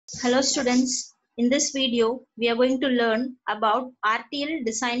Hello students, in this video we are going to learn about RTL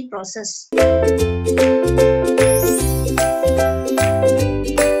design process.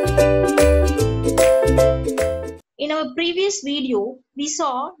 In our previous video, we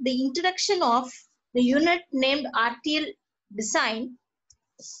saw the introduction of the unit named RTL Design.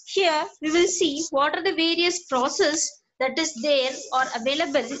 Here we will see what are the various processes that is there or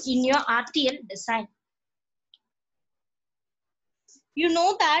available in your RTL design. You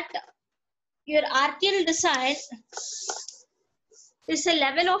know that your RTL design is a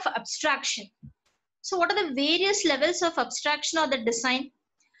level of abstraction. So what are the various levels of abstraction of the design?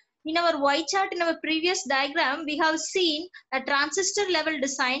 In our Y chart, in our previous diagram, we have seen a transistor level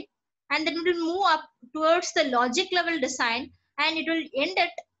design, and then it will move up towards the logic level design, and it will end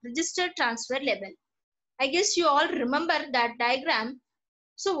at register transfer level. I guess you all remember that diagram.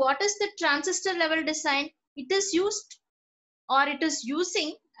 So what is the transistor level design? It is used or it is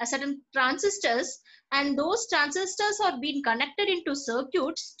using a certain transistors, and those transistors are being connected into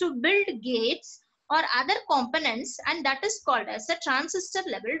circuits to build gates or other components, and that is called as a transistor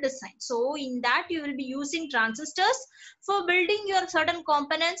level design. So in that you will be using transistors for building your certain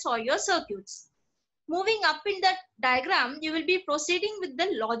components or your circuits. Moving up in that diagram, you will be proceeding with the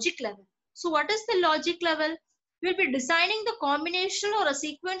logic level. So what is the logic level? You will be designing the combinational or a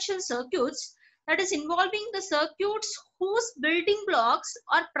sequential circuits that is involving the circuits whose building blocks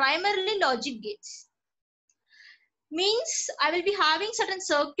are primarily logic gates. Means I will be having certain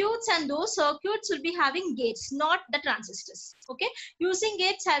circuits, and those circuits will be having gates, not the transistors. Okay, using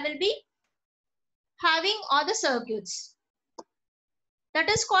gates I will be having other circuits. That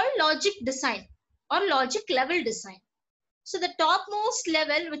is called logic design or logic level design. So the topmost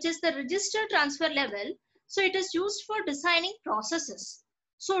level, which is the register transfer level, so it is used for designing processes.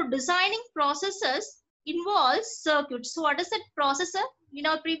 So designing processes involves circuits. So what is that processor? In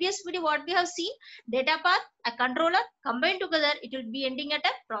our previous video, what we have seen, data path, a controller, combined together, it will be ending at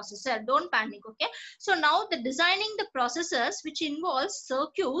a processor. Don't panic, okay? So now the designing the processors, which involves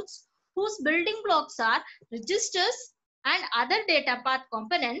circuits whose building blocks are registers and other data path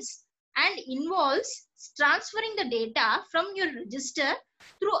components, and involves transferring the data from your register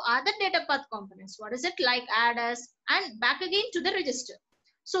through other data path components. What is it? Like adders, and back again to the register.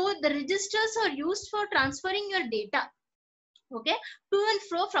 So the registers are used for transferring your data, okay, to and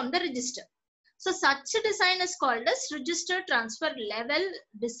fro from the register. So such a design is called as register transfer level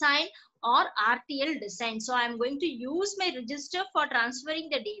design or RTL design. So I am going to use my register for transferring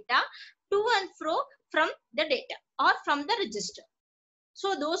the data to and fro from the data or from the register.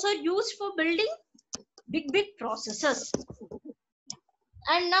 So those are used for building big processors.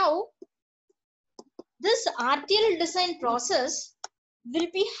 And now this RTL design process will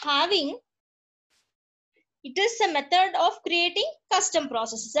be having, it is a method of creating custom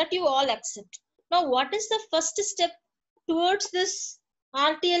processes that you all accept. Now what is the first step towards this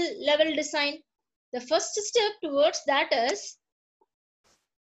RTL level design? The first step towards that is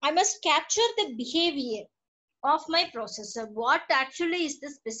I must capture the behavior of my processor. What actually is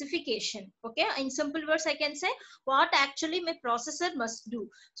the specification? Okay, in simple words I can say what actually my processor must do.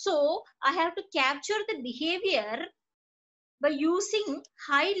 So I have to capture the behavior by using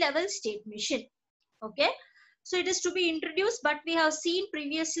high level state machine. Okay, so it is to be introduced, but we have seen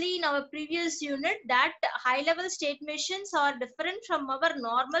previously in our previous unit that high level state machines are different from our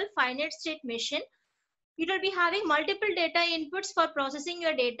normal finite state machine. It will be having multiple data inputs for processing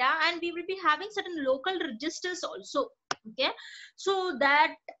your data, and we will be having certain local registers also. Okay, so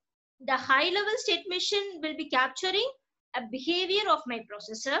that the high level state machine will be capturing a behavior of my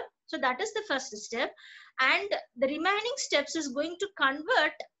processor. So that is the first step, and the remaining steps is going to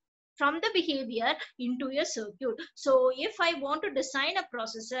convert from the behavior into a circuit. So if I want to design a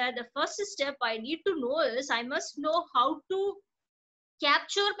processor, the first step I need to know is I must know how to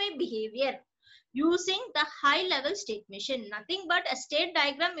capture my behavior using the high level state machine. Nothing but a state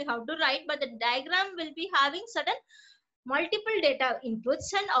diagram you have to write, but the diagram will be having certain multiple data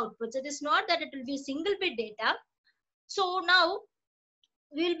inputs and outputs. It is not that it will be single bit data. So now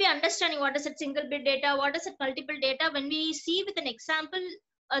we will be understanding what is a single bit data, what is a multiple data when we see with an example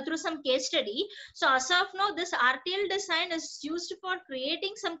through some case study. So as of now, this RTL design is used for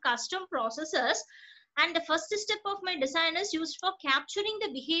creating some custom processors, and the first step of my design is used for capturing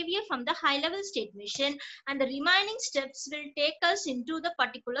the behavior from the high level state machine, and the remaining steps will take us into the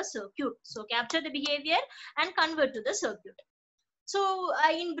particular circuit. So capture the behavior and convert to the circuit. So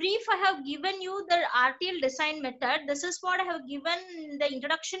in brief, I have given you the RTL design method. This is what I have given in the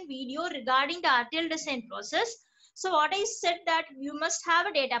introduction video regarding the RTL design process. So what I said that you must have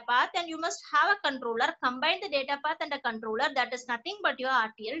a data path and you must have a controller. Combine the data path and a controller. That is nothing but your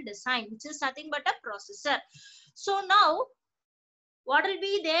RTL design, which is nothing but a processor. So now what will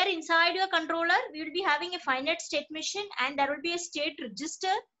be there inside your controller? We will be having a finite state machine, and there will be a state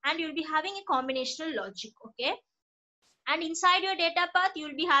register, and you will be having a combinational logic. Okay. And inside your data path, you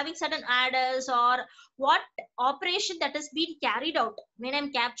will be having certain adders or what operation that has been carried out. When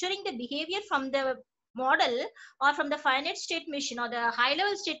I'm capturing the behavior from the model or from the finite state machine or the high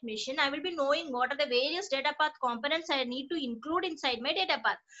level state machine, I will be knowing what are the various data path components I need to include inside my data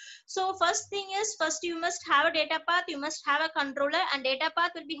path. So first thing is, first you must have a data path, you must have a controller, and data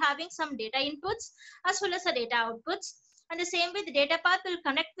path will be having some data inputs as well as the data outputs. And the same way, the data path will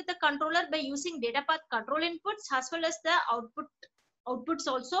connect with the controller by using data path control inputs as well as the outputs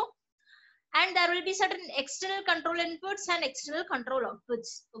also. And there will be certain external control inputs and external control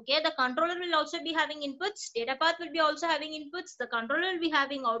outputs. Okay, the controller will also be having inputs, data path will be also having inputs, the controller will be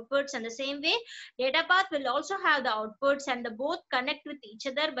having outputs, and the same way data path will also have the outputs, and the both connect with each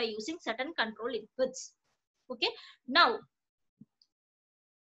other by using certain control inputs. Okay, now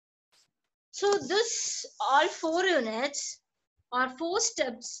so this all 4 units or 4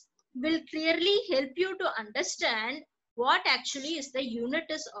 steps will clearly help you to understand what actually is the unit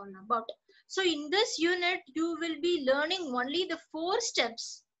is all about. So in this unit, you will be learning only the 4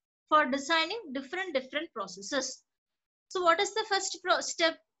 steps for designing different processes. So what is the first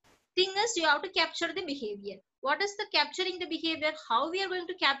step? Thing is, you have to capture the behavior. What is the capturing the behavior? How we are going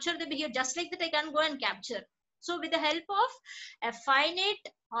to capture the behavior? Just like that, I can go and capture. So with the help of a finite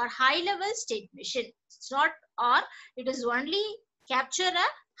or high level state machine. It's not or, it is only capture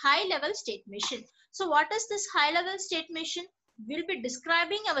a high level state machine. So what is this high level state machine? We'll be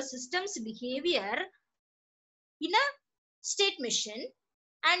describing our system's behavior in a state machine,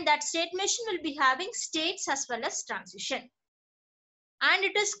 and that state machine will be having states as well as transition. And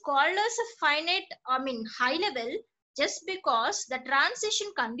it is called as a finite, high level, just because the transition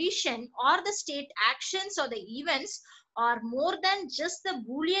condition or the state actions or the events are more than just the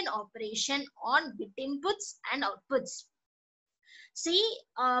Boolean operation on bit inputs and outputs. See,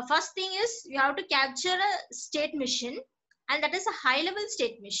 first thing is you have to capture a state machine, and that is a high level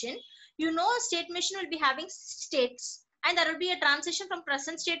state machine. You know, a state machine will be having states, and there will be a transition from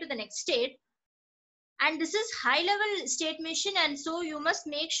present state to the next state. And this is high level state machine, and so you must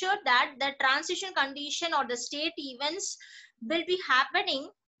make sure that the transition condition or the state events will be happening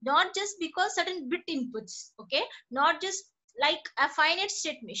not just because certain bit inputs, okay, not just like a finite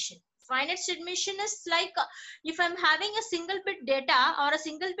state machine. Finite state machine is like if I'm having a single bit data or a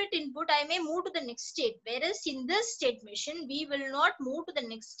single bit input, I may move to the next state. Whereas in this state machine, we will not move to the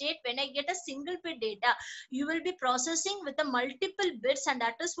next state. When I get a single bit data, you will be processing with the multiple bits, and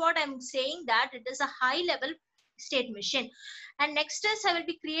that is what I'm saying that it is a high level state machine. And next is I will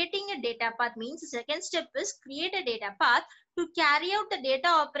be creating a data path. Means the second step is create a data path to carry out the data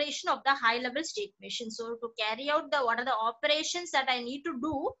operation of the high level state machine. So to carry out the what are the operations that I need to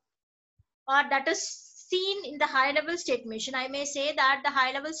do, or that is seen in the high level state machine. I may say that the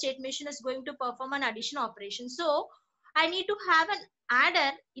high level state machine is going to perform an addition operation. So I need to have an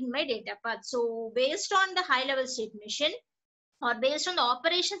adder in my data path. So based on the high level state machine, or based on the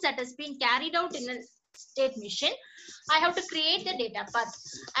operations that has been carried out in a state machine, I have to create the data path.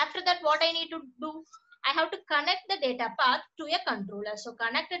 After that, what I need to do, I have to connect the data path to a controller. So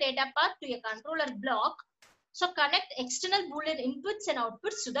connect the data path to a controller block. So connect external Boolean inputs and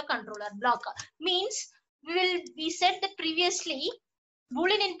outputs to the controller block. Means we said that previously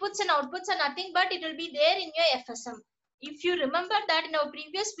Boolean inputs and outputs are nothing but it will be there in your FSM. If you remember that in our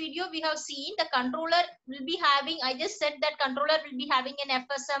previous video, we have seen the controller will be having, I just said that controller will be having an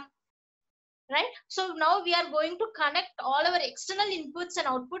FSM, right? So now we are going to connect all our external inputs and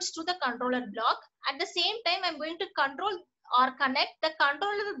outputs to the controller block. At the same time, I'm going to control or connect the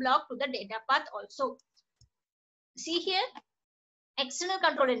controller block to the data path also. See here, external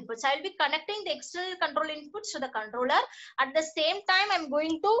control inputs. I will be connecting the external control inputs to the controller. At the same time, I'm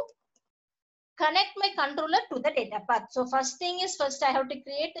going to connect my controller to the data path. So first thing is, first I have to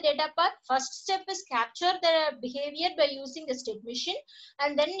create the data path. First step is capture the behavior by using the state machine.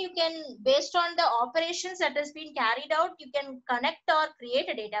 And then you can, based on the operations that has been carried out, you can connect or create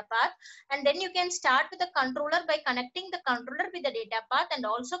a data path. And then you can start with the controller by connecting the controller with the data path and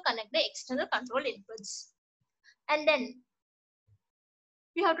also connect the external control inputs. And then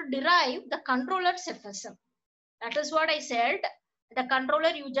you have to derive the controller's FSM. That is what I said. The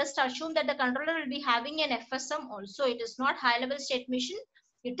controller, you just assume that the controller will be having an FSM also. It is not high level state machine.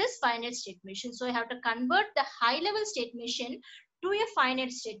 It is finite state machine. So I have to convert the high level state machine to a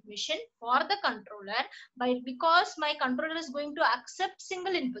finite state machine for the controller because my controller is going to accept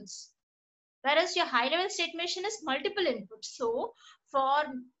single inputs, whereas your high level state machine is multiple inputs. So for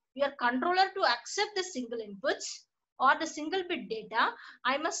your controller to accept the single inputs or the single bit data,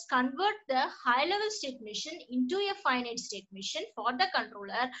 I must convert the high level state machine into a finite state machine for the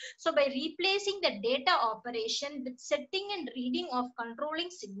controller. So by replacing the data operation with setting and reading of controlling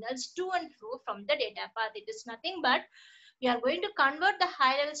signals to and fro from the data path, it is nothing but we are going to convert the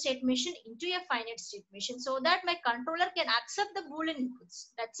high level state machine into a finite state machine so that my controller can accept the Boolean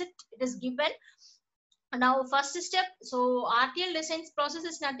inputs. That's it. It is given. Now first step, so RTL design process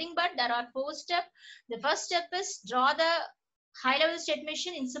is nothing but there are 4 steps. The first step is draw the high level state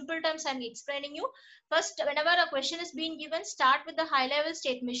machine. In simple terms, I'm explaining you. First, whenever a question is being given, start with the high level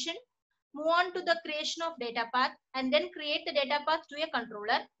state machine, move on to the creation of data path, and then create the data path to a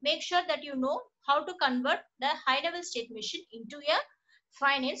controller. Make sure that you know how to convert the high level state machine into a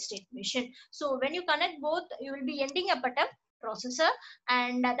finite state machine. So when you connect both, you will be ending up at a processor,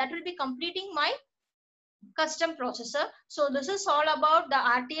 and that will be completing my custom processor. So this is all about the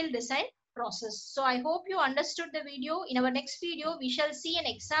RTL design process. So I hope you understood the video. In our next video, we shall see an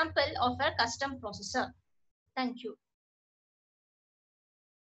example of a custom processor. Thank you.